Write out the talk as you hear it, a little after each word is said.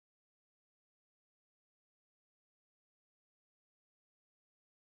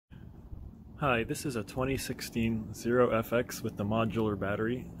Hi, this is a 2016 0FX with the modular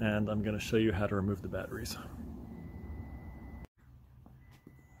battery, and I'm going to show you how to remove the batteries.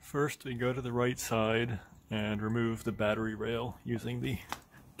 First, we go to the right side and remove the battery rail using the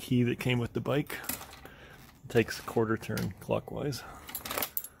key that came with the bike. It takes a quarter turn clockwise.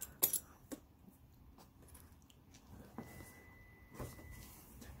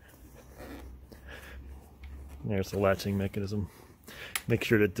 There's the latching mechanism. Make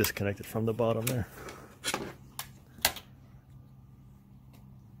sure to disconnect it from the bottom there.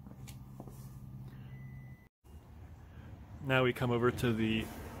 Now we come over to the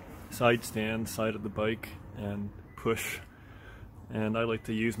side stand side of the bike and push. And I like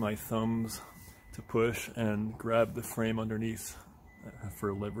to use my thumbs to push and grab the frame underneath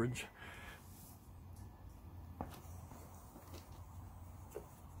for leverage.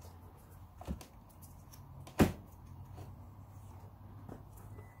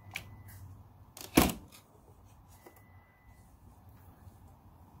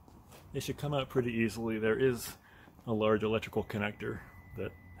 It should come out pretty easily. There is a large electrical connector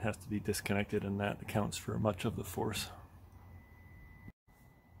that has to be disconnected, and that accounts for much of the force.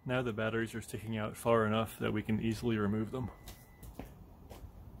 Now the batteries are sticking out far enough that we can easily remove them.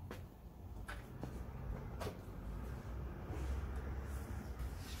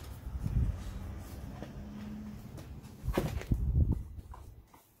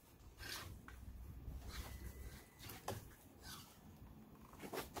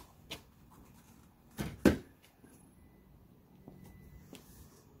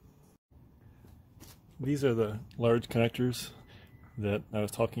 These are the large connectors that I was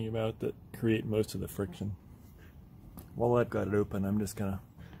talking about that create most of the friction. While I've got it open, I'm just gonna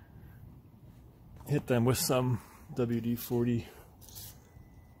hit them with some WD-40.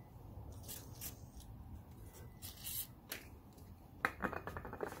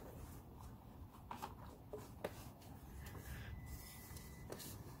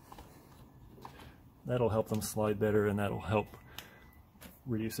 That'll help them slide better, and that'll help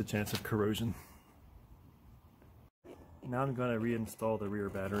reduce the chance of corrosion. Now I'm going to reinstall the rear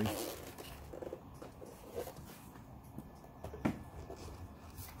battery.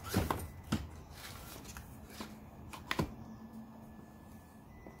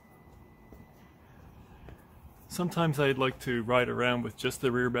 Sometimes I'd like to ride around with just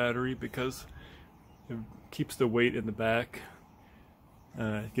the rear battery because it keeps the weight in the back.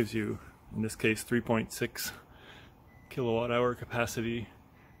 It gives you, in this case, 3.6 kilowatt hour capacity,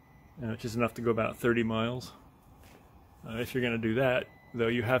 which is enough to go about 30 miles. If you're going to do that, though,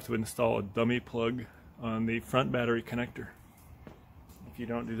 you have to install a dummy plug on the front battery connector. If you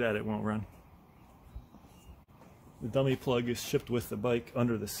don't do that, it won't run. The dummy plug is shipped with the bike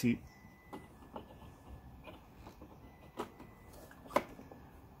under the seat.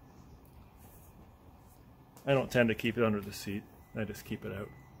 I don't tend to keep it under the seat, I just keep it out.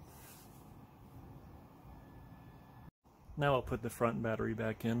 Now I'll put the front battery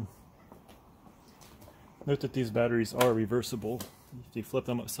back in. Note that these batteries are reversible. If you flip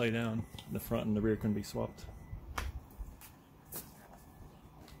them upside down, the front and the rear can be swapped.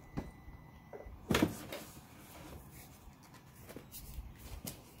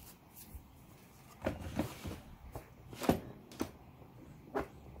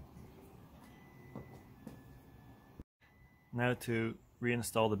 Now to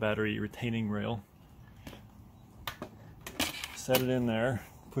reinstall the battery retaining rail. Set it in there,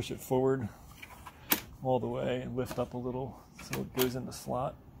 push it forward all the way and lift up a little so it goes in the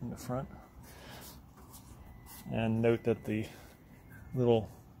slot in the front. And note that the little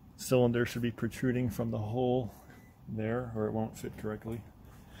cylinder should be protruding from the hole there or it won't fit correctly.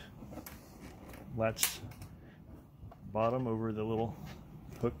 Latch bottom over the little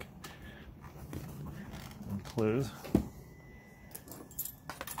hook and close.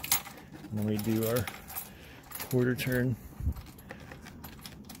 And then we do our quarter turn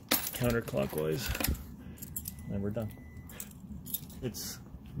counterclockwise. And we're done. It's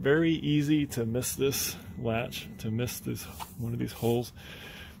very easy to miss this latch, to miss this one of these holes,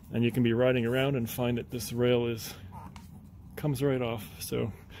 and you can be riding around and find that this rail comes right off.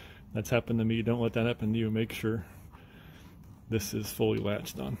 So that's happened to me. Don't let that happen to you. Make sure this is fully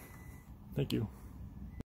latched on. Thank you.